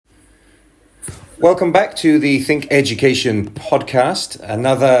Welcome back to the Think Education podcast,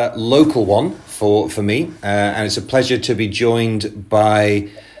 another local one for me. And it's a pleasure to be joined by,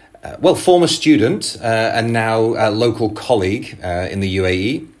 former student and now local colleague in the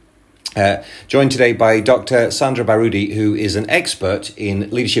UAE. Joined today by Dr. Sandra Baroudi, who is an expert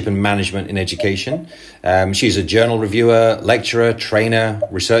in leadership and management in education. She's a journal reviewer, lecturer, trainer,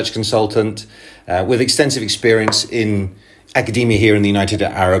 research consultant with extensive experience in academia here in the United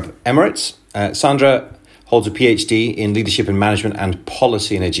Arab Emirates. Sandra holds a PhD in leadership and management and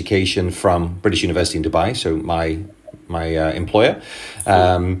policy in education from British University in Dubai, so my employer.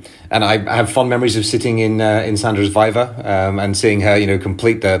 And I have fond memories of sitting in Sandra's Viva and seeing her,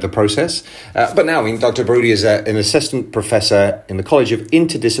 complete the process. But now, Dr. Baroudi is an assistant professor in the College of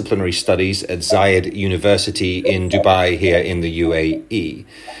Interdisciplinary Studies at Zayed University in Dubai here in the UAE.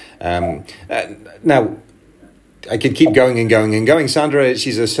 Now, I could keep going and going. Sandra,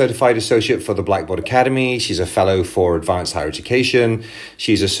 she's a certified associate for the Blackboard Academy. She's a fellow for advanced higher education.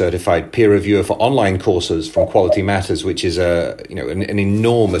 She's a certified peer reviewer for online courses from Quality Matters, which is an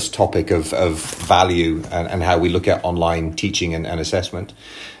enormous topic of value and how we look at online teaching and assessment.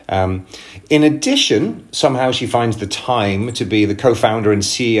 In addition, somehow she finds the time to be the co-founder and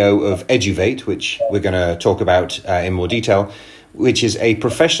CEO of Eduvate, which we're going to talk about in more detail, which is a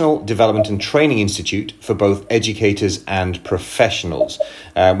professional development and training institute for both educators and professionals,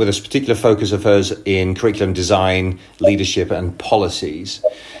 with a particular focus of hers in curriculum design, leadership and policies.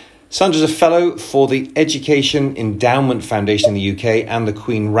 Sandra's a fellow for the Education Endowment Foundation in the UK and the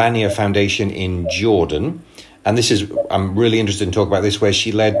Queen Rania Foundation in Jordan. And I'm really interested in talking about this, where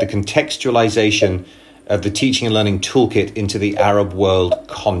she led the contextualization of the teaching and learning toolkit into the Arab world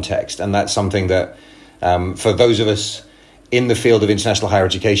context. And that's something that, for those of us in the field of international higher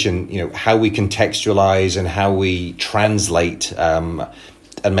education, how we contextualize and how we translate and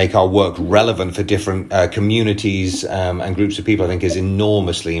make our work relevant for different communities and groups of people, I think is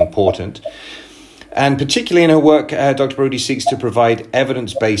enormously important. And particularly in her work, Dr. Baroudi seeks to provide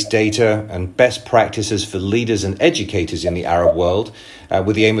evidence-based data and best practices for leaders and educators in the Arab world,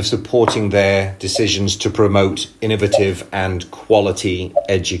 with the aim of supporting their decisions to promote innovative and quality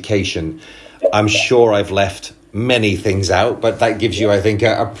education. I'm sure I've left many things out, but that gives you, I think,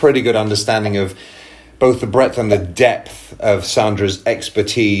 a pretty good understanding of both the breadth and the depth of Sandra's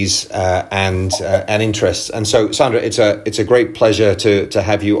expertise and interests. And so, Sandra, it's a great pleasure to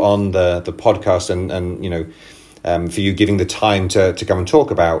have you on the podcast and for you giving the time to come and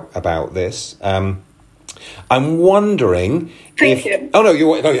talk about this. I'm wondering Thank you. Oh no,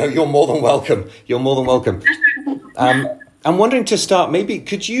 you're more than welcome. You're more than welcome. I'm wondering, to start, maybe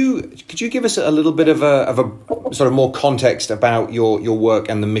could you give us a little bit of a sort of more context about your work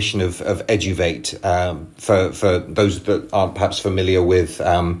and the mission of Eduvate for those that aren't perhaps familiar with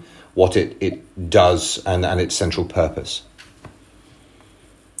what it does and its central purpose?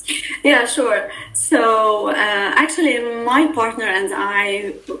 Yeah, sure. So actually, my partner and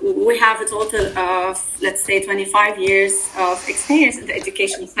I, we have a total of, let's say, 25 years of experience in the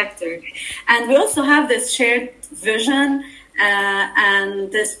education sector. And we also have this shared vision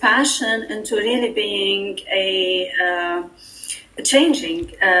and this passion into really being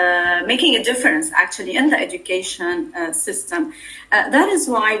making a difference actually in the education system. That is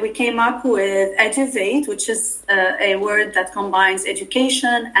why we came up with Eduvate, which is a word that combines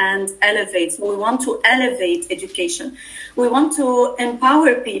education and elevate. So we want to elevate education. We want to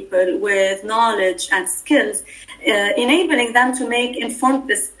empower people with knowledge and skills, enabling them to make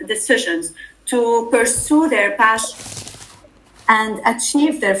informed decisions, to pursue their passion and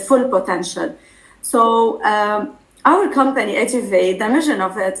achieve their full potential. So our company, Eduvate, the mission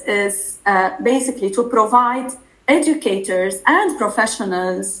of it is basically to provide educators and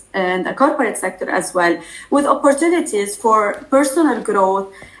professionals in the corporate sector as well with opportunities for personal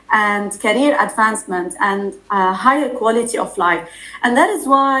growth and career advancement and higher quality of life. And that is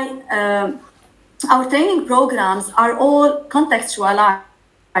why our training programs are all contextualized.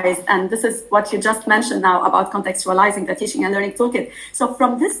 And this is what you just mentioned now about contextualizing the teaching and learning toolkit. So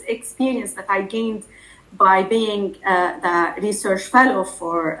from this experience that I gained by being the research fellow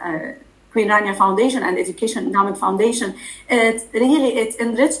for Queen Rania Foundation and Education Endowment Foundation, it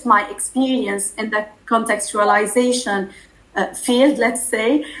enriched my experience in the contextualization field, let's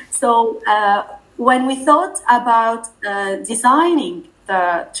say. So when we thought about designing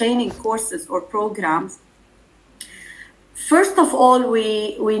the training courses or programs, first of all,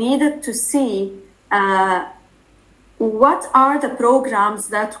 we needed to see what are the programs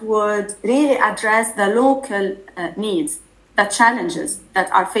that would really address the local needs, the challenges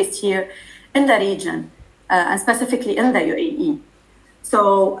that are faced here in the region, and specifically in the UAE. So,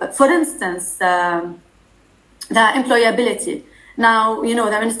 for instance, the employability. Now,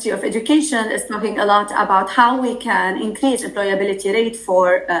 the Ministry of Education is talking a lot about how we can increase employability rate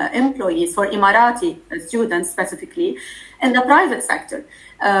for employees, for Emirati students specifically, in the private sector.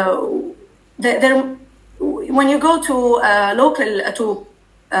 When you go to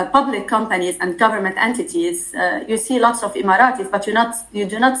public companies and government entities, you see lots of Emiratis, but you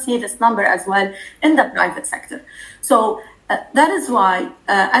do not see this number as well in the private sector. So that is why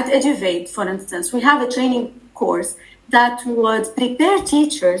at Eduvate, for instance, we have a training course that would prepare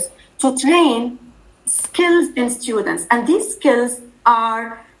teachers to train skills in students. And these skills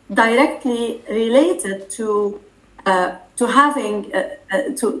are directly related to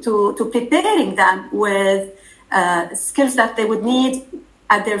preparing them with skills that they would need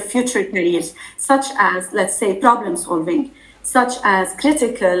at their future careers, such as, let's say, problem solving, such as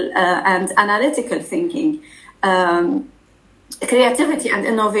critical and analytical thinking, creativity and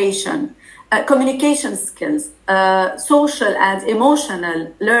innovation, communication skills, social and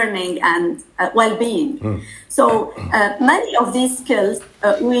emotional learning, and well-being. So many of these skills,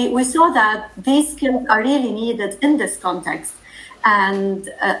 we saw that these skills are really needed in this context. And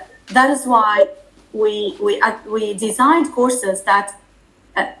that is why we designed courses that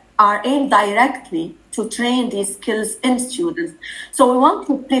are aimed directly to train these skills in students. So we want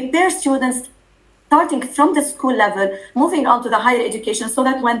to prepare students starting from the school level, moving on to the higher education, so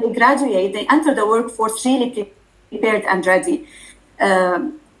that when they graduate, they enter the workforce really prepared and ready.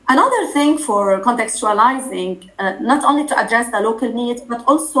 Another thing for contextualizing, not only to address the local needs, but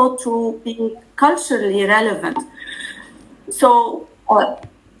also to be culturally relevant. So,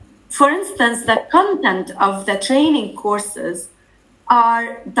 for instance, the content of the training courses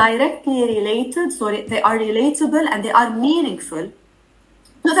are directly related, so they are relatable and they are meaningful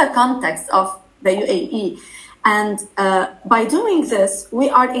to the context of the UAE. And by doing this, we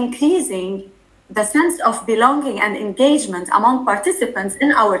are increasing the sense of belonging and engagement among participants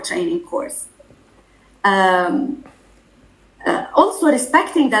in our training course. Also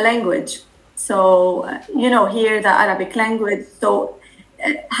respecting the language. So, here the Arabic language. So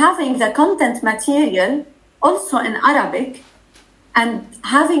having the content material also in Arabic and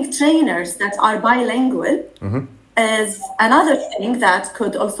having trainers that are bilingual is another thing that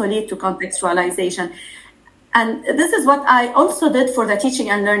could also lead to contextualization. And this is what I also did for the teaching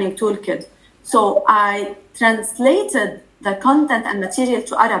and learning toolkit. So I translated the content and material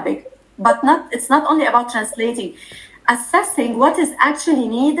to Arabic, but it's not only about translating, assessing what is actually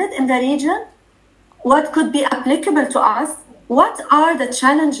needed in the region, what could be applicable to us, what are the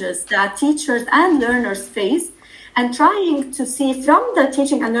challenges that teachers and learners face, and trying to see from the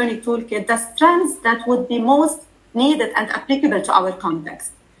teaching and learning toolkit the strands that would be most needed and applicable to our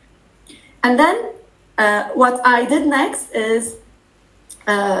context. And then what I did next is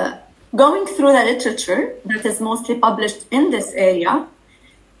going through the literature that is mostly published in this area,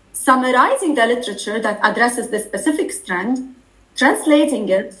 summarizing the literature that addresses the specific strand, translating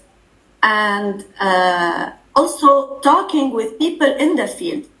it, and also talking with people in the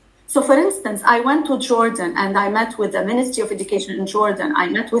field. So, for instance, I went to Jordan and I met with the Ministry of Education in Jordan. I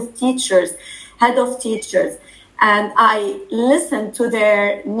met with teachers, head of teachers, and I listened to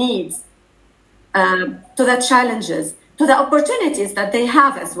their needs, to the challenges, to the opportunities that they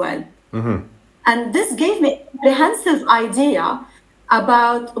have as well. And this gave me a comprehensive idea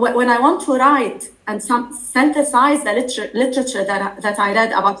about when I want to write and synthesize the literature that I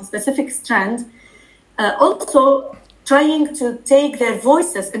read about a specific strand, also trying to take their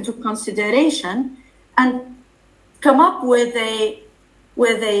voices into consideration and come up with a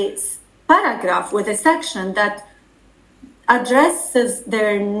paragraph, with a section that addresses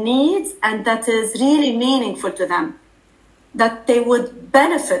their needs and that is really meaningful to them, that they would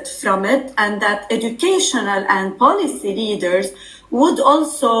benefit from it, and that educational and policy leaders would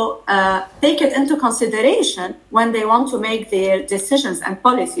also take it into consideration when they want to make their decisions and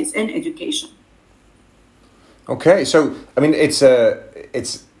policies in education. Okay, so I mean, it's on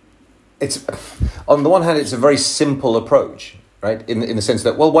the one hand, it's a very simple approach, right? In the sense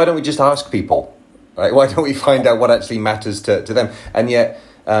that, well, why don't we just ask people, right? Why don't we find out what actually matters to them? And yet,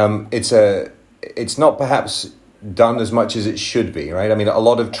 it's not perhaps done as much as it should be, right? I mean, a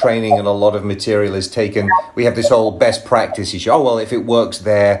lot of training and a lot of material is taken. We have this whole best practice issue. Oh, well, if it works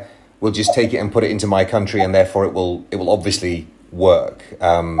there, we'll just take it and put it into my country, and therefore it will obviously work.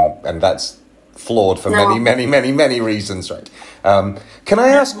 And that's flawed for many reasons, right? Can I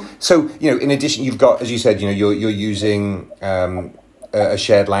ask? So, in addition, you've got, as you said, you're using a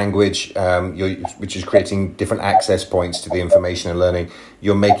shared language, which is creating different access points to the information and learning.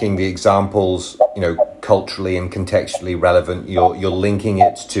 You're making the examples, culturally and contextually relevant. You're linking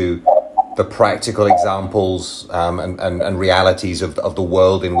it to the practical examples and realities of the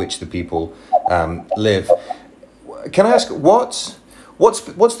world in which the people live. Can I ask what's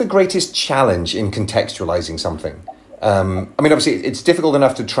the greatest challenge in contextualizing something? Obviously, it's difficult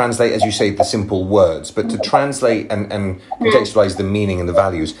enough to translate, as you say, the simple words, but to translate and contextualize the meaning and the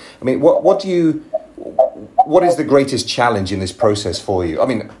values. What is the greatest challenge in this process for you?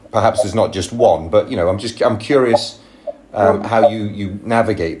 Perhaps there's not just one, but I'm curious how you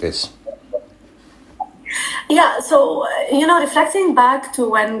navigate this. Yeah, so, reflecting back to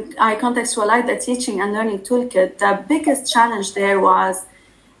when I contextualized the teaching and learning toolkit, the biggest challenge there was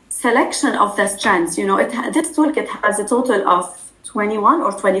selection of the strands. This toolkit has a total of 21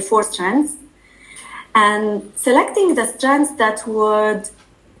 or 24 strands, and selecting the strands that would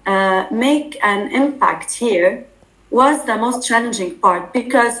make an impact here was the most challenging part,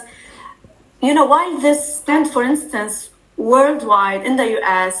 because, while this strand, for instance, worldwide, in the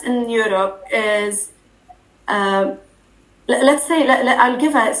US, in Europe, is let's say, I'll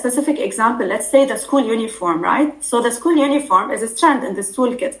give a specific example. Let's say the school uniform, right? So the school uniform is a strand in this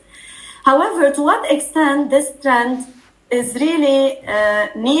toolkit. However, to what extent this strand is really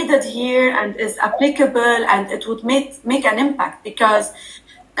needed here and is applicable, and it would make an impact, because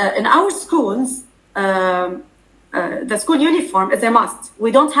in our schools, the school uniform is a must.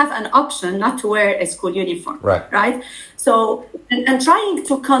 We don't have an option not to wear a school uniform, right? So, and trying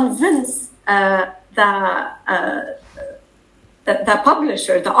to convince the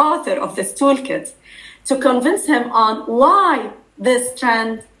publisher, the author of this toolkit, to convince him on why this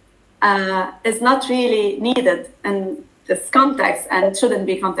trend is not really needed in this context and shouldn't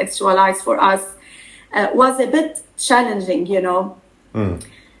be contextualized for us was a bit challenging,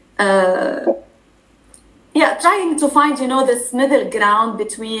 trying to find, this middle ground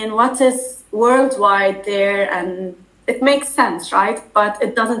between what is worldwide there, and it makes sense, right? But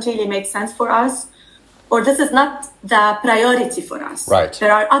it doesn't really make sense for us, or this is not the priority for us. Right.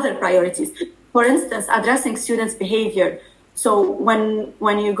 There are other priorities. For instance, addressing students' behavior. So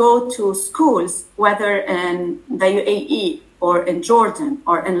when you go to schools, whether in the UAE or in Jordan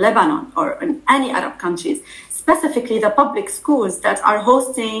or in Lebanon or in any Arab countries, specifically the public schools that are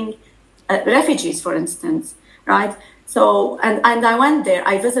hosting refugees, for instance, right? So, and I went there,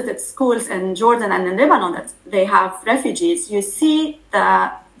 I visited schools in Jordan and in Lebanon that they have refugees. You see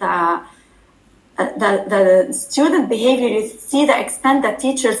the student behavior, you see the extent that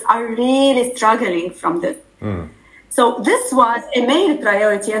teachers are really struggling from this. So this was a main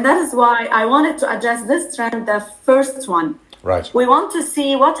priority, and that is why I wanted to address this trend, the first one. Right. We want to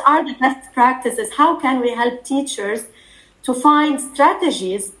see what are the best practices, how can we help teachers to find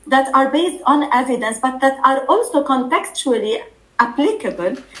strategies that are based on evidence, but that are also contextually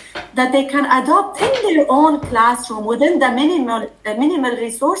applicable, that they can adopt in their own classroom within the minimal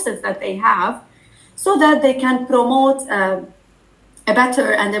resources that they have, so that they can promote a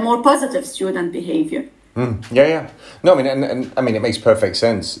better and a more positive student behavior. Yeah. No, and it makes perfect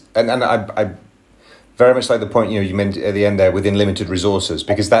sense. And I very much like the point you meant at the end there, within limited resources,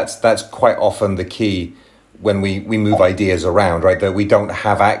 because that's quite often the key when we move ideas around, right? That we don't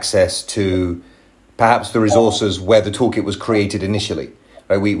have access to perhaps the resources where the toolkit was created initially,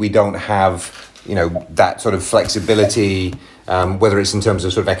 right? We don't have, that sort of flexibility, whether it's in terms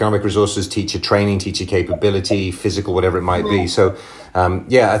of sort of economic resources, teacher training, teacher capability, physical, whatever it might be. So,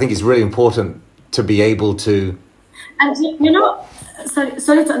 I think it's really important to be able to... And,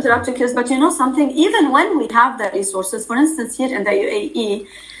 sorry to interrupt you, Chris, but something, even when we have the resources, for instance, here in the UAE,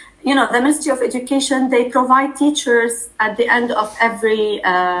 the Ministry of Education, they provide teachers at the end of every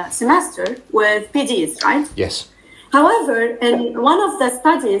semester with PDs, right? Yes. However, in one of the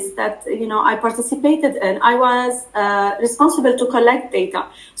studies that, I participated in, I was responsible to collect data.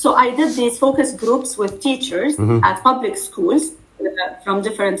 So I did these focus groups with teachers at public schools from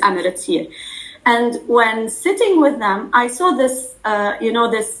different emirates here. And when sitting with them, I saw this,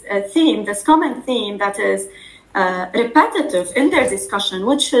 theme, this common theme that is repetitive in their discussion,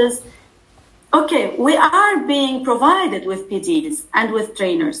 which is, okay, we are being provided with PDs and with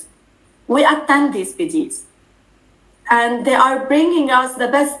trainers. We attend these PDs. And they are bringing us the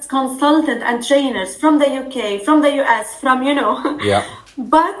best consultant and trainers from the UK, from the US, from, Yeah.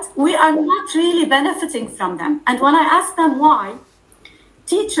 But we are not really benefiting from them. And when I asked them why,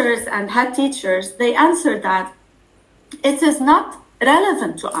 teachers and head teachers, they answered that it is not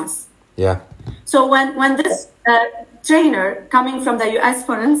relevant to us. Yeah. So when this trainer coming from the US,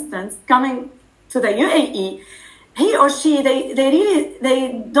 for instance, coming to the UAE, he or she, they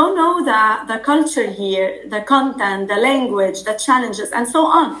don't know the culture here, the content, the language, the challenges, and so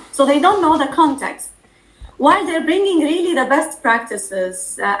on. So they don't know the context. While they're bringing really the best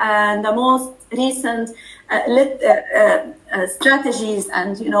practices and the most recent strategies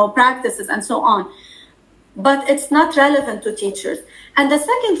and practices and so on, but it's not relevant to teachers. And the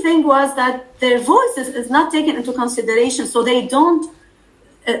second thing was that their voice is not taken into consideration, so they don't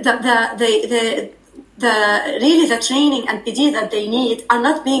really the training and PD that they need are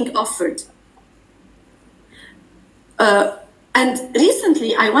not being offered. And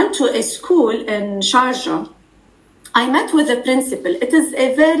recently I went to a school in Sharjah. I met with the principal. It is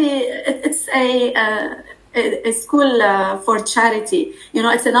a school for charity.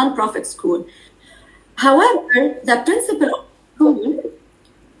 It's a non-profit school. However, the principal of the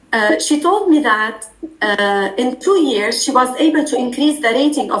school, she told me that in 2 years, she was able to increase the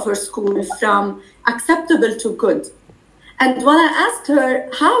rating of her school from acceptable to good. And when I asked her,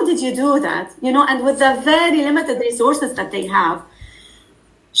 how did you do that? And with the very limited resources that they have,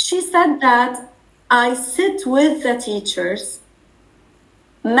 she said that I sit with the teachers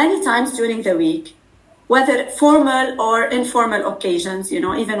many times during the week, whether formal or informal occasions,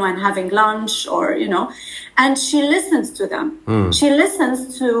 even when having lunch or, and she listens to them. She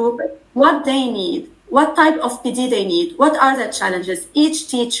listens to what they need, what type of PD they need, what are the challenges. Each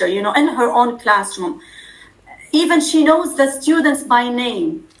teacher, in her own classroom, even she knows the students by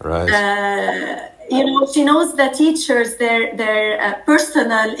name. Right. She knows the teachers, their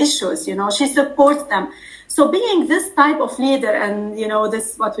personal issues, she supports them. So being this type of leader and,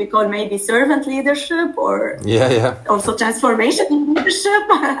 this what we call maybe servant leadership or also transformation leadership,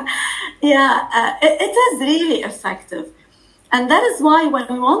 it is really effective. And that is why when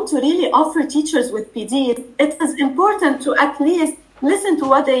we want to really offer teachers with PD, it is important to at least listen to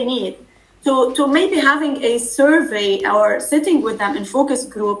what they need, to maybe having a survey or sitting with them in focus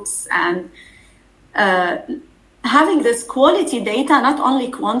groups and having this quality data, not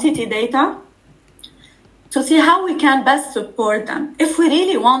only quantity data, to see how we can best support them if we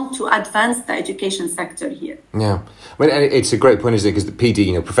really want to advance the education sector here. Yeah, I mean, it's a great point, isn't it? Because the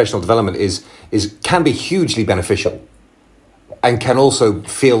PD, professional development, can be hugely beneficial, and can also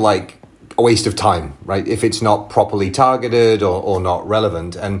feel like a waste of time, right? If it's not properly targeted or not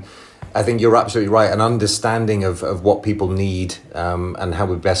relevant. And I think you're absolutely right. An understanding of what people need and how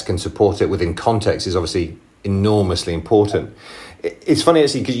we best can support it within context is obviously enormously important. It's funny,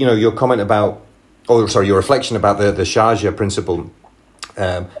 actually, because, your comment about, your reflection about the Sharjah principle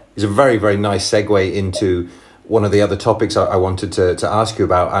is a very, very nice segue into one of the other topics I wanted to ask you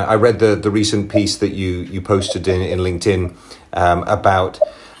about. I read the recent piece that you posted in LinkedIn about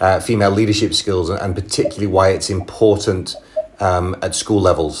female leadership skills and particularly why it's important at school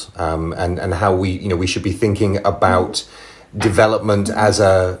levels and how we should be thinking about development as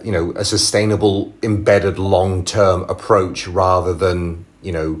a sustainable, embedded, long-term approach rather than,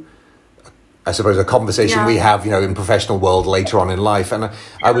 I suppose, a conversation we have, in professional world later on in life. And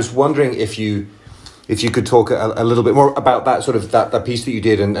I was wondering if you could talk a little bit more about that sort of that piece that you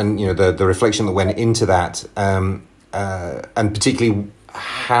did and the reflection that went into that, and particularly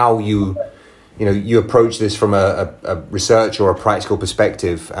how you approach this from a research or a practical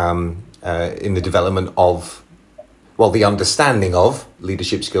perspective in the development of, the understanding of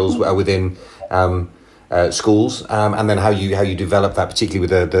leadership skills within schools, and then how you develop that, particularly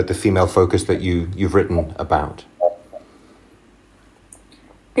with the female focus that you've written about.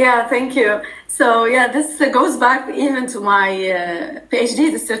 Yeah, thank you. So this goes back even to my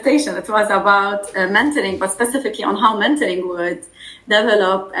PhD dissertation. It was about mentoring, but specifically on how mentoring would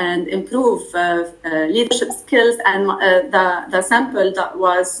develop and improve leadership skills. And the sample that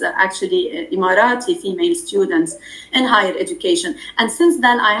was actually Emirati female students in higher education. And since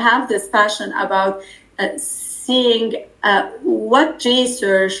then, I have this passion about seeing what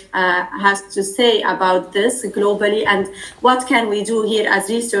research has to say about this globally and what can we do here as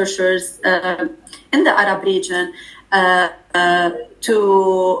researchers in the Arab region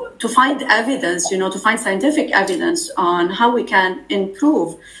to find evidence, to find scientific evidence on how we can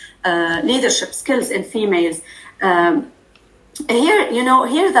improve leadership skills in females. Here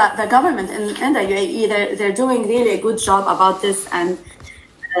the government in the UAE, they're doing really a good job about this, and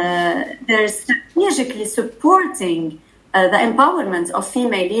they're strategically supporting the empowerment of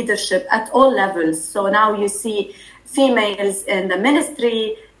female leadership at all levels. So now you see females in the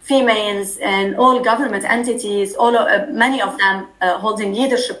ministry, females in all government entities, many of them holding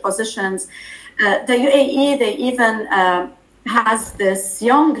leadership positions. The UAE, they even has this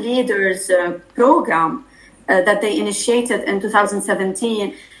young leaders program that they initiated in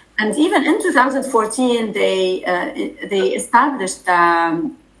 2017. And even in 2014, they established a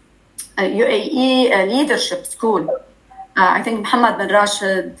UAE leadership school. I think Mohammed bin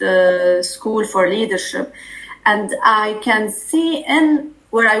Rashid School for Leadership. And I can see in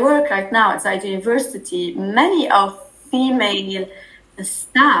where I work right now at Said University, many of female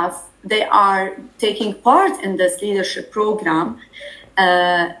staff, they are taking part in this leadership program.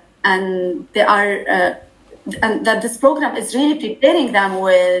 And they are, and that this program is really preparing them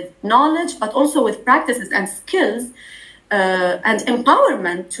with knowledge, but also with practices and skills and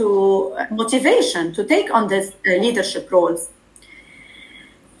empowerment to motivation to take on these leadership roles.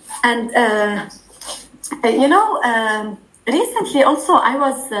 And, recently also I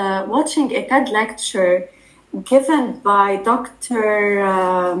was watching a TED lecture given by Dr.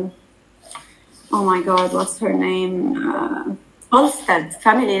 Oh my God, what's her name? Olsted,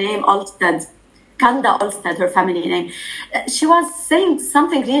 family name Olsted. Kanda Olsted, her family name. She was saying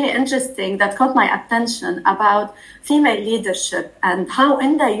something really interesting that caught my attention about female leadership and how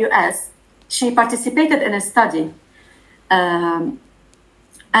in the US she participated in a study.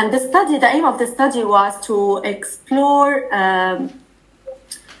 And the aim of the study was to explore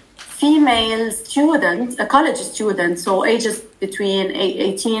female students, college students, so ages between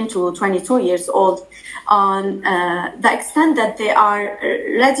 18 to 22 years old, on the extent that they are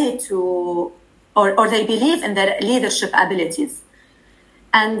ready to, or they believe in their leadership abilities.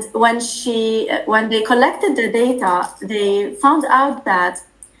 And when they collected the data, they found out that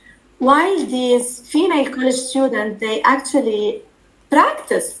while these female college students, they actually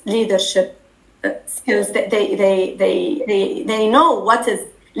practice leadership skills, they know what is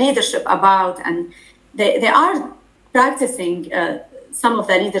leadership about, and they are practicing some of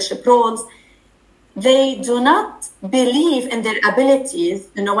the leadership roles. They do not believe in their abilities.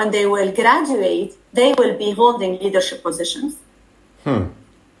 When they will graduate, they will be holding leadership positions. And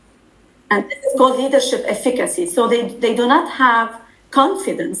it's called leadership efficacy. So they do not have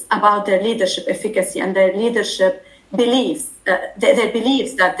confidence about their leadership efficacy and their leadership beliefs, their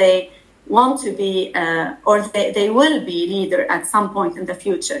beliefs that they want to be or they will be leader at some point in the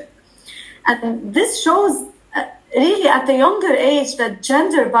future. And this shows really at a younger age that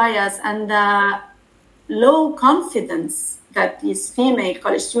gender bias and the low confidence that these female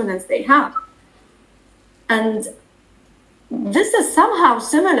college students they have. And this is somehow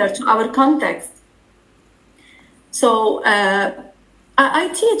similar to our context. So I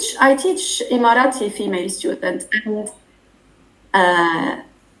teach Emirati female students, and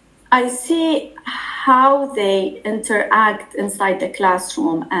I see how they interact inside the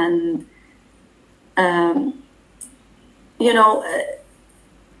classroom, and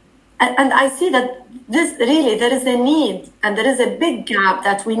and I see that this really, there is a need and there is a big gap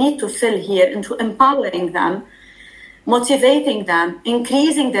that we need to fill here into empowering them, motivating them,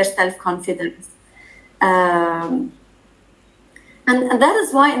 increasing their self-confidence. And that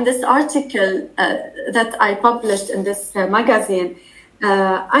is why in this article that I published in this magazine,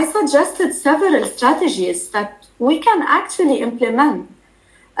 I suggested several strategies that we can actually implement.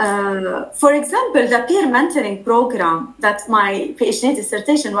 For example, the peer mentoring program that my PhD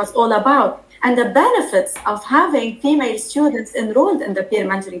dissertation was all about, and the benefits of having female students enrolled in the peer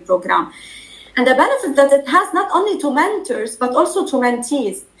mentoring program, and the benefit that it has not only to mentors, but also to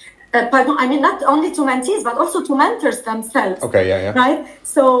mentees. Not only to mentees, but also to mentors themselves. Okay, yeah. Right?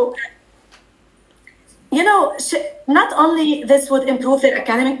 So, not only this would improve their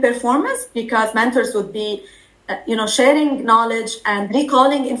academic performance, because mentors would be sharing knowledge and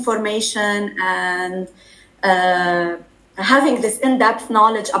recalling information and having this in-depth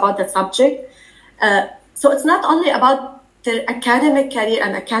knowledge about the subject. So it's not only about their academic career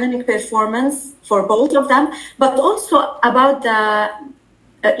and academic performance for both of them, but also about the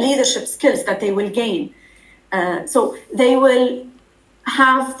leadership skills that they will gain. So they will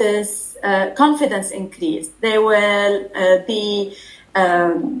have this confidence increase. They will be...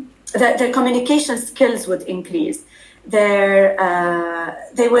 their communication skills would increase.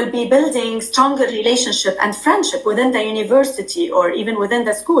 They will be building stronger relationship and friendship within the university or even within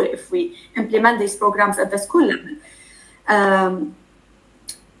the school if we implement these programs at the school level.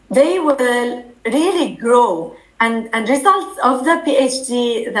 They will really grow. And results of the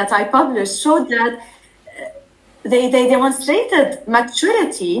PhD that I published showed that they demonstrated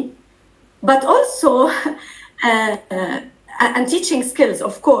maturity, but also and teaching skills,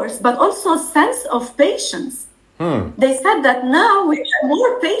 of course, but also sense of patience. They said that now we are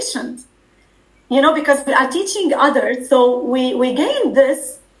more patient, because we are teaching others. So we gain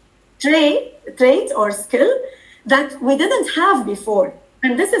this trait or skill that we didn't have before.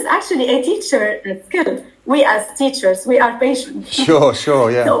 And this is actually a teacher skill, we as teachers, we are patient. Sure,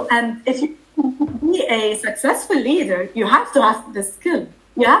 yeah. So, and if you be a successful leader, you have to have the skill.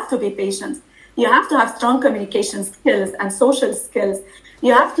 You have to be patient. You have to have strong communication skills and social skills.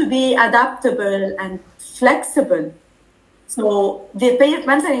 You have to be adaptable and flexible. So the peer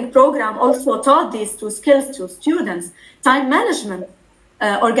mentoring program also taught these two skills to students: time management,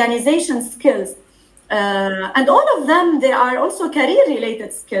 organization skills, and all of them, they are also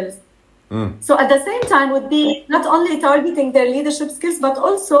career-related skills. So at the same time would be not only targeting their leadership skills, but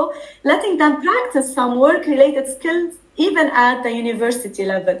also letting them practice some work-related skills even at the university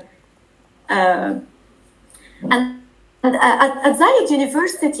level. And at Zayed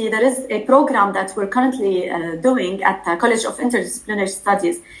University, there is a program that we're currently doing at the College of Interdisciplinary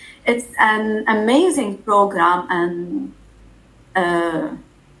Studies. It's an amazing program, and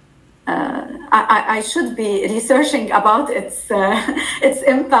I should be researching about its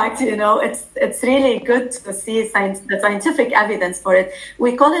impact. It's really good to see the scientific evidence for it.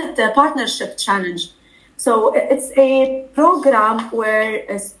 We call it the Partnership Challenge. So it's a program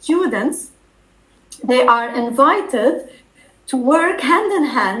where students, they are invited to work hand in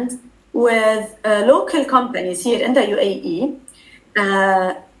hand with local companies here in the UAE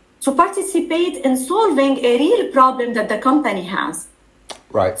to participate in solving a real problem that the company has.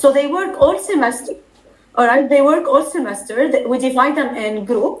 Right. So they work all semester. All right. They work all semester. We divide them in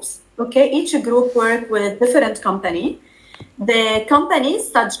groups. Okay. Each group work with different company. The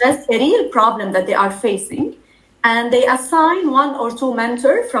companies suggest a real problem that they are facing, and they assign one or two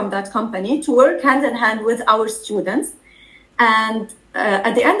mentors from that company to work hand in hand with our students. And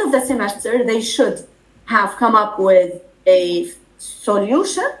at the end of the semester, they should have come up with a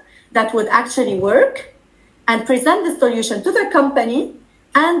solution that would actually work and present the solution to the company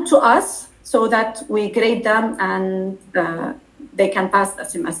and to us, so that we grade them and they can pass the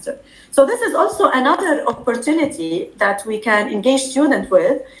semester. So this is also another opportunity that we can engage students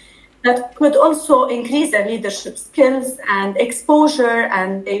with, that could also increase their leadership skills and exposure,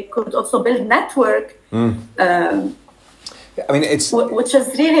 and they could also build network. I mean, it's which is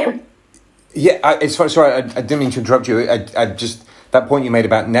really. Yeah, sorry, I didn't mean to interrupt you. I just, that point you made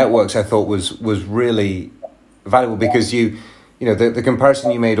about networks, I thought was really valuable, because the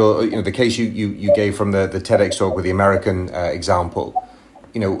comparison you made, or the case you gave from the TEDx talk with the American example.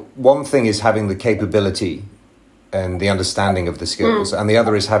 One thing is having the capability and the understanding of the skills, and the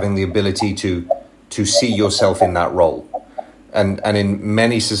other is having the ability to see yourself in that role. And in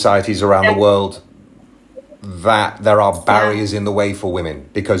many societies around the world, that there are barriers in the way for women,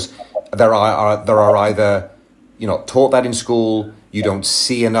 because there are either you're not taught that in school, you don't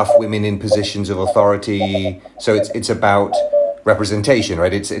see enough women in positions of authority. So it's about representation,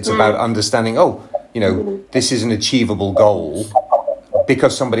 right? It's about understanding, this is an achievable goal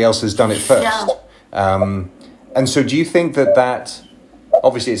because somebody else has done it first. And so do you think that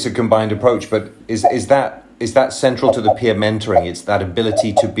obviously it's a combined approach, but is that central to the peer mentoring? It's that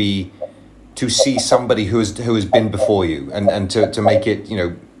ability to see somebody who has been before you and to make it,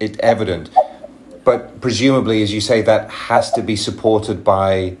 it evident. But presumably, as you say, that has to be supported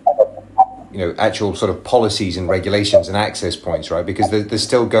by, actual sort of policies and regulations and access points, right? Because there's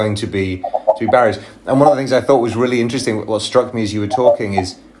still going to be barriers. And one of the things I thought was really interesting, what struck me as you were talking,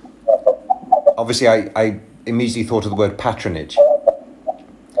 is obviously I immediately thought of the word patronage.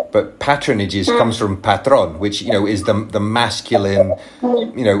 But patronage comes from patron, which, is the masculine,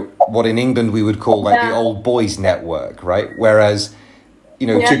 what in England we would call like the old boys network, right? Whereas,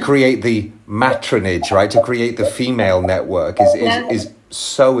 to create the matronage, right? To create the female network is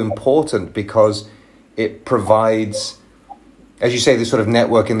so important, because it provides, as you say, this sort of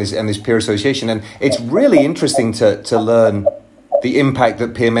network and this peer association. And it's really interesting to learn the impact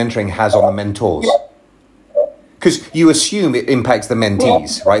that peer mentoring has on the mentors. Because you assume it impacts the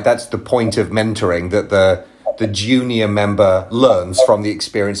mentees, right? That's the point of mentoring, that the junior member learns from the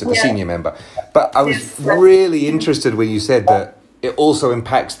experience of the senior member. But I was really interested when you said that it also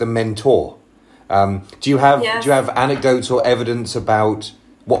impacts the mentor. Do you have anecdotes or evidence about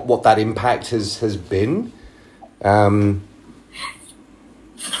what that impact has been? And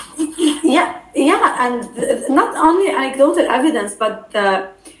not only anecdotal evidence, but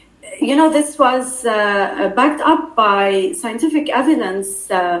this was backed up by scientific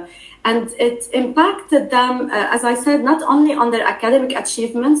evidence, and it impacted them, as I said, not only on their academic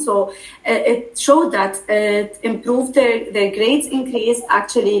achievements. So it showed that it improved their grades increased.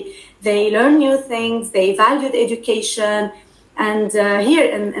 Actually, they learn new things. They valued education. And here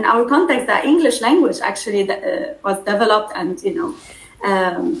in our context, the English language actually was developed, and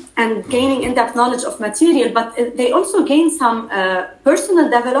and gaining in-depth knowledge of material, but they also gain some personal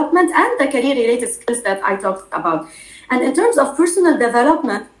development and the career-related skills that I talked about. And in terms of personal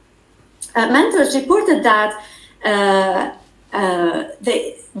development, mentors reported that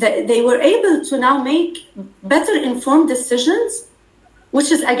they were able to now make better informed decisions,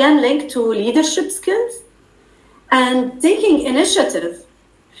 which is again linked to leadership skills and taking initiative.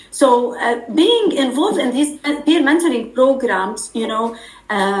 So being involved in these peer mentoring programs,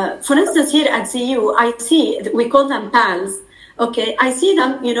 for instance, here at ZU, I see, we call them PALs. Okay, I see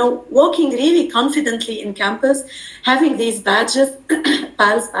them, walking really confidently in campus, having these badges,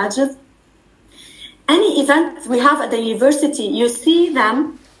 PALs badges. Any event we have at the university, you see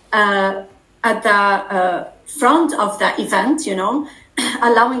them at the front of the event,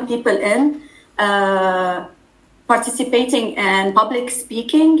 allowing people in, participating in public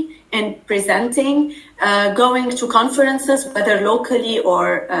speaking and presenting, going to conferences, whether locally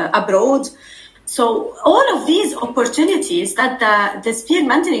or abroad. So all of these opportunities that this peer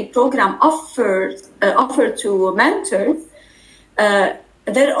mentoring program offer to mentors,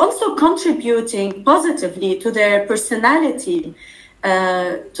 they're also contributing positively to their personality,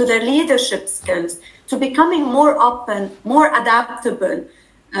 to their leadership skills, to becoming more open, more adaptable,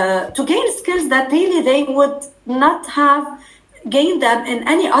 to gain skills that really they would not have gained them in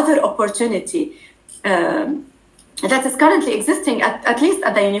any other opportunity that is currently existing, at least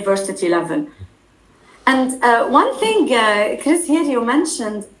at the university level. And one thing, Chris, here you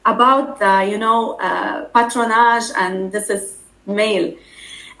mentioned about the, patronage, and this is male.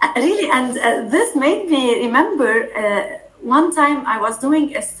 Really, and this made me remember one time I was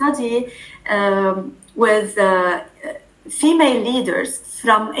doing a study with female leaders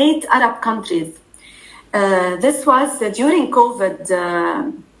from 8 Arab countries. This was during COVID,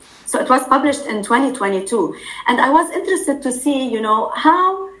 so it was published in 2022. And I was interested to see,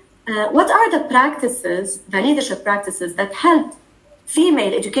 how, what are the practices, the leadership practices that helped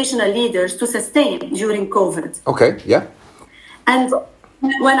female educational leaders to sustain during COVID. Okay, yeah. And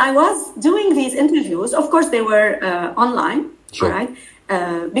when I was doing these interviews, of course, they were online, sure. Right?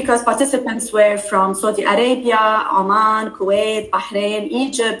 Because participants were from Saudi Arabia, Oman, Kuwait, Bahrain,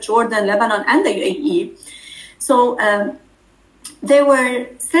 Egypt, Jordan, Lebanon, and the UAE. So they were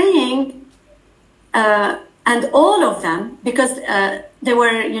saying, and all of them, because they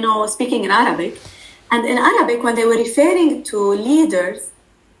were, speaking in Arabic, and in Arabic, when they were referring to leaders,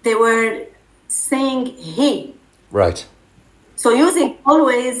 they were saying he. Right. So using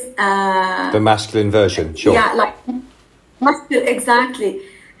always... the masculine version, sure. Yeah, like masculine, exactly.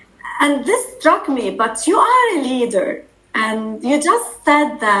 And this struck me, but you are a leader, and you just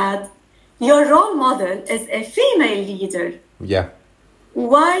said that your role model is a female leader. Yeah.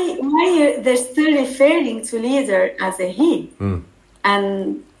 Why they're still referring to leader as a he? Mm.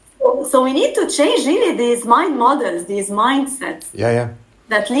 And so we need to change really these mind models, these mindsets. Yeah.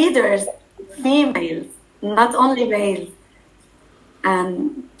 That leaders, females, not only males.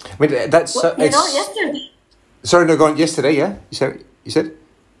 And I mean, that's yesterday. Sorry, no, go on. Yesterday, yeah. You said.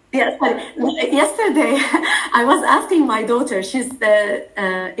 Yeah, sorry. Yesterday, I was asking my daughter. She's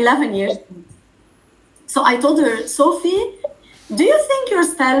 11 years. So I told her, Sophie, do you think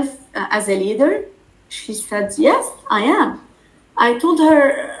yourself as a leader? She said, yes, I am. I told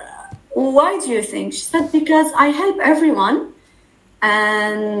her, why do you think? She said, because I help everyone,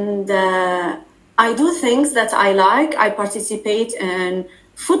 and I do things that I like. I participate in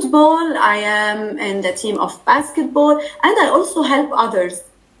football. I am in the team of basketball, and I also help others.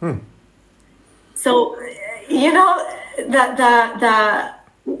 So,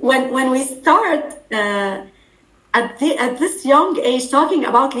 when we start at this young age talking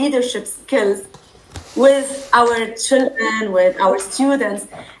about leadership skills with our children, with our students,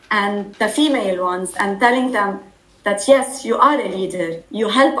 and the female ones, and telling them that yes, you are a leader. You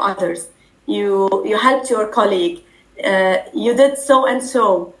help others. You helped your colleague. You did so and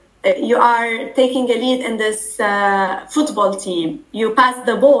so. You are taking a lead in this football team. You passed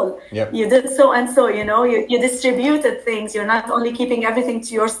the ball. Yep. You did so and so. You distributed things. You're not only keeping everything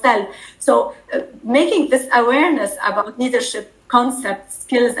to yourself. So making this awareness about leadership concepts,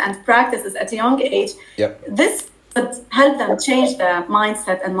 skills, and practices at a young age, yep. This would help them change their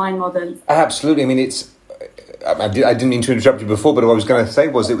mindset and mind models. Absolutely. I mean, I didn't mean to interrupt you before, but what I was going to say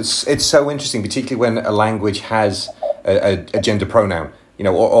was it's so interesting, particularly when a language has a gender pronoun,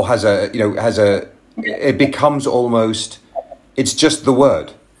 or has it becomes almost, it's just the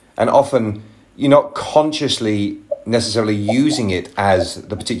word. And often you're not consciously necessarily using it as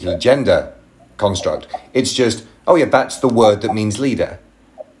the particular gender construct. It's just, oh yeah, that's the word that means leader.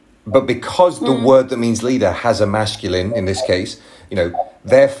 But because the word that means leader has a masculine, in this case,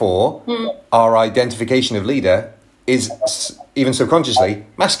 therefore our identification of leader is even subconsciously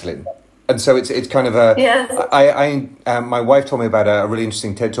masculine. And so it's kind of a. Yes. My wife told me about a really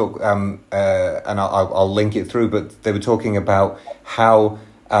interesting TED talk, and I'll link it through. But they were talking about how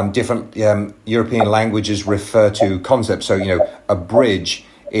different European languages refer to concepts. So a bridge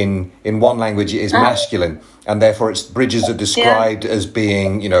in one language is masculine, and therefore bridges are described as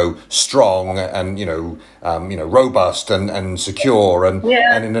being strong and robust and secure, and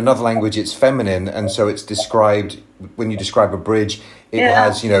in another language it's feminine, and so it's described when you describe a bridge, it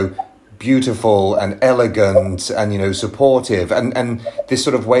has beautiful and elegant and supportive, and this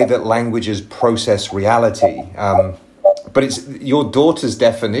sort of way that languages process reality. But it's your daughter's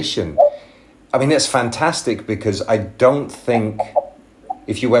definition. I mean, that's fantastic, because I don't think,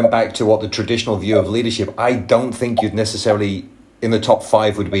 if you went back to what the traditional view of leadership, I don't think you'd necessarily in the top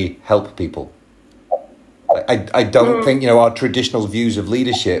 5 would be help people. I don't think our traditional views of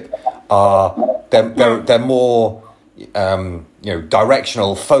leadership are they're more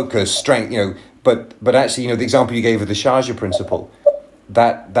directional, focus, strength, but actually, the example you gave of the Sharjah principle,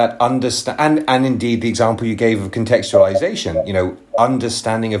 that understand, and indeed the example you gave of contextualization,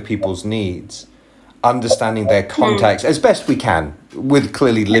 understanding of people's needs, understanding their contacts as best we can with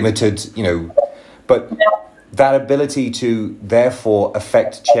clearly limited, but that ability to therefore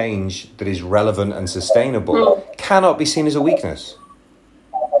affect change that is relevant and sustainable cannot be seen as a weakness.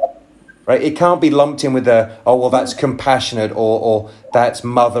 Right? It can't be lumped in with that's compassionate, or that's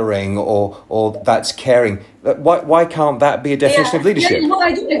mothering, or that's caring. Why can't that be a definition of leadership?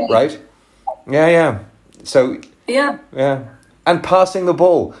 I do agree. Right? Yeah. So yeah. And passing the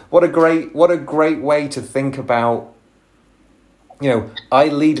ball. What a great way to think about. I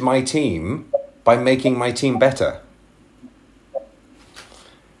lead my team by making my team better.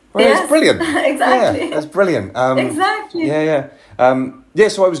 Well, yes, that's brilliant. Exactly. Yeah, that's brilliant. Exactly. Yeah.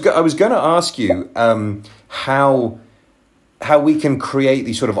 So I was going to ask you how we can create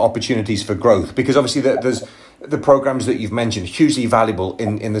these sort of opportunities for growth, because obviously there's the programs that you've mentioned, hugely valuable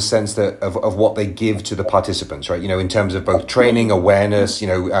in the sense that of what they give to the participants, right? In terms of both training, awareness,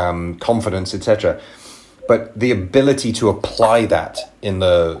 confidence, etc. But the ability to apply that in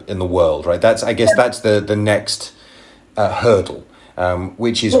the world, right? That's the next hurdle,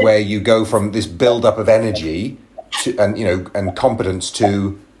 which is where you go from this build up of energy to, and competence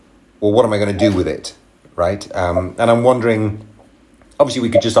to, well, what am I going to do with it, right? And I'm wondering, obviously we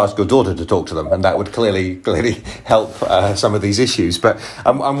could just ask your daughter to talk to them, and that would clearly help some of these issues. But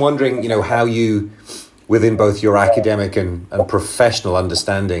I'm wondering, how you, within both your academic and professional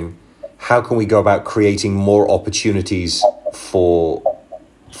understanding, how can we go about creating more opportunities for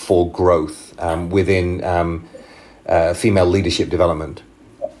growth within female leadership development?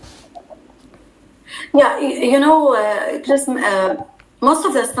 Yeah, just most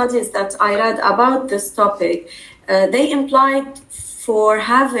of the studies that I read about this topic, they implied for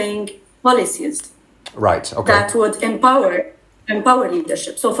having policies, right? Okay, that would empower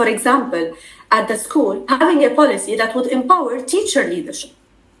leadership. So, for example, at the school, having a policy that would empower teacher leadership.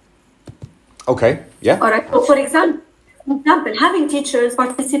 Okay. Yeah. All right. So, for example, having teachers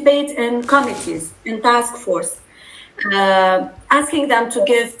participate in committees, in task force. Asking them to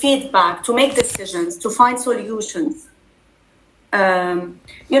give feedback, to make decisions, to find solutions. When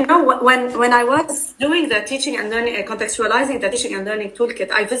I was doing the teaching and learning, contextualizing the teaching and learning toolkit,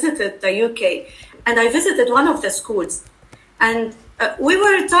 I visited the UK, and I visited one of the schools, and we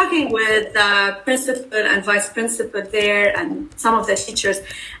were talking with the principal and vice principal there, and some of the teachers,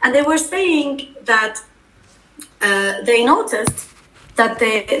 and they were saying that they noticed that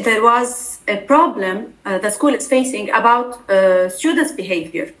there was a problem the school is facing about students'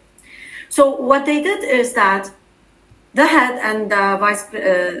 behavior. So what they did is that the head and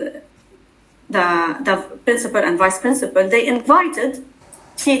the principal and vice principal, they invited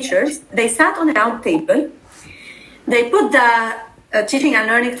teachers. They sat on a round table. They put the teaching and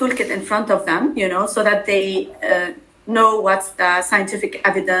learning toolkit in front of them, so that they know what's the scientific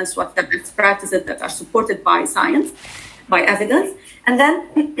evidence, what the best practices that are supported by science, by evidence, and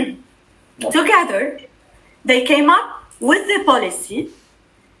then together they came up with the policy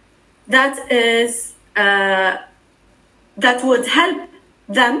that is that would help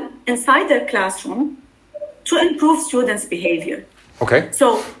them inside their classroom to improve students' behavior. Okay.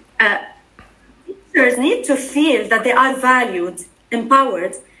 So teachers need to feel that they are valued,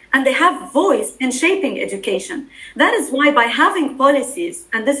 empowered, and they have voice in shaping education. That is why by having policies,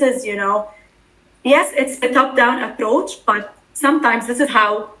 and this is, yes, it's a top-down approach, but sometimes this is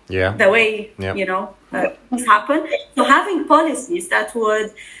how the way, things happen. So having policies that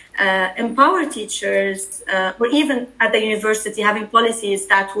would empower teachers, or even at the university having policies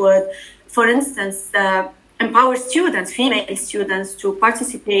that would, for instance, empower students, female students, to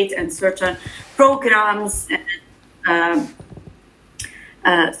participate in certain programs,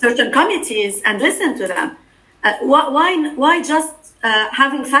 certain committees, and listen to them. Why just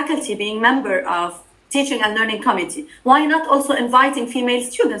having faculty being member of teaching and learning committee? Why not also inviting female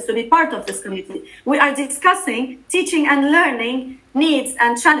students to be part of this committee? We are discussing teaching and learning needs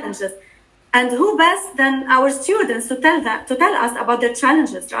and challenges. And who best than our students to tell us about their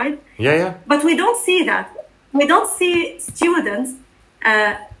challenges, right? Yeah. But we don't see that. We don't see students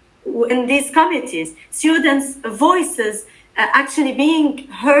in these committees, students' voices actually being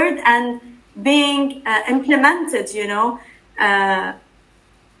heard and being implemented,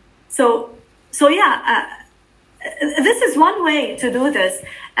 So this is one way to do this.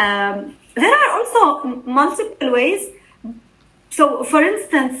 There are also multiple ways. So, for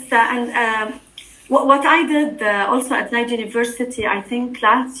instance, what I did also at Niger University, I think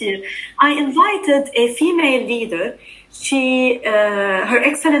last year, I invited a female leader. Her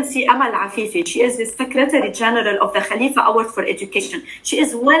Excellency Amal Afifi, she is the Secretary General of the Khalifa Award for Education. She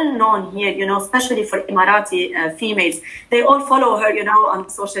is well known here, especially for Emirati females. They all follow her, on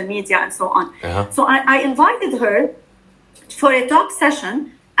social media and so on. Uh-huh. So I invited her for a talk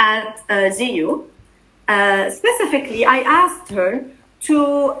session at ZU. Specifically, I asked her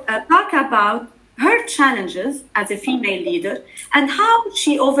to talk about her challenges as a female leader and how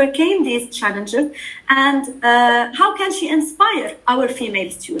she overcame these challenges, and how can she inspire our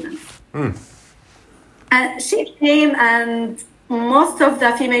female students. She came, and most of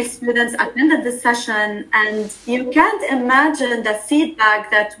the female students attended the session, and you can't imagine the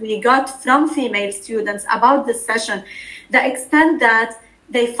feedback that we got from female students about this session, the extent that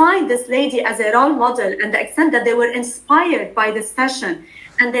they find this lady as a role model, and the extent that they were inspired by the session,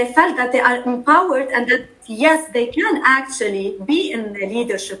 and they felt that they are empowered, and that yes, they can actually be in a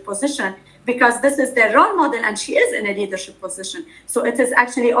leadership position because this is their role model and she is in a leadership position. So it is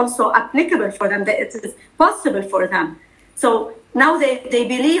actually also applicable for them, that it is possible for them. So now they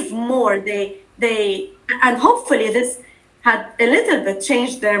believe more, and hopefully this had a little bit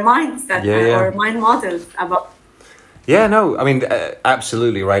changed their mindset or mind models about. Yeah, no, I mean,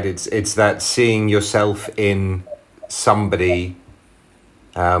 absolutely right. It's that seeing yourself in somebody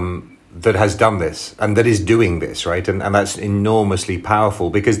that has done this and that is doing this, right? And that's enormously powerful,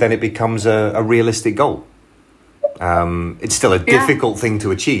 because then it becomes a realistic goal. It's still a difficult thing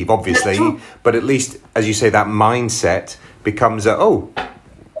to achieve, obviously, but at least, as you say, that mindset becomes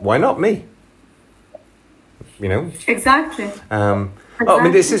why not me? Exactly. I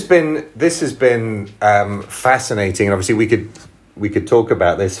mean, this has been fascinating, and obviously we could talk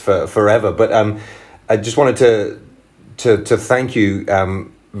about this for forever. But I just wanted to thank you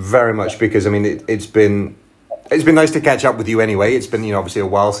very much, because I mean it's been nice to catch up with you anyway. It's been obviously a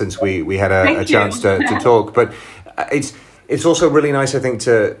while since we had a chance to talk, but it's also really nice, I think,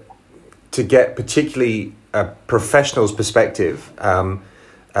 to get particularly a professional's perspective,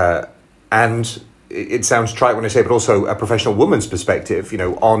 and it sounds trite when I say, but also a professional woman's perspective,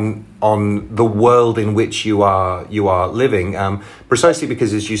 on the world in which you are living. Precisely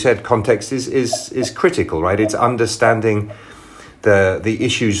because, as you said, context is critical, right? It's understanding the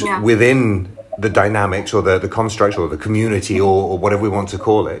issues within the dynamics or the construct or the community or whatever we want to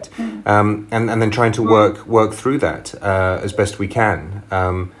call it, and then trying to work through that as best we can.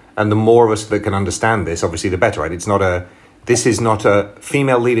 And the more of us that can understand this, obviously, the better, right?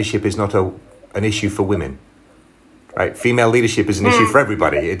 Female leadership is not an issue for women, right? Female leadership is an issue for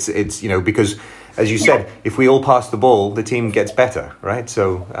everybody. It's because, as you said, if we all pass the ball, the team gets better, right?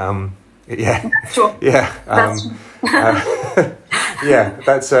 So Sure.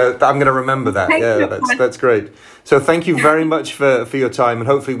 That's I'm going to remember that. That's great. So thank you very much for your time, and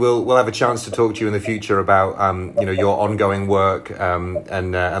hopefully we'll have a chance to talk to you in the future about your ongoing work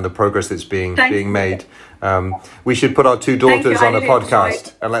and the progress that's being made. We should put our two daughters on a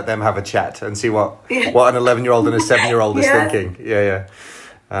podcast and let them have a chat and see what an 11-year-old and a 7-year-old is thinking.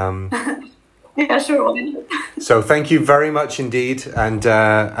 Yeah, sure. So thank you very much indeed, and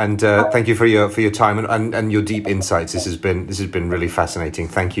thank you for your time and your deep insights. This has been really fascinating.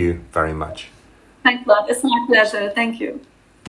 Thank you very much. Thanks a lot. It's my pleasure. Thank you.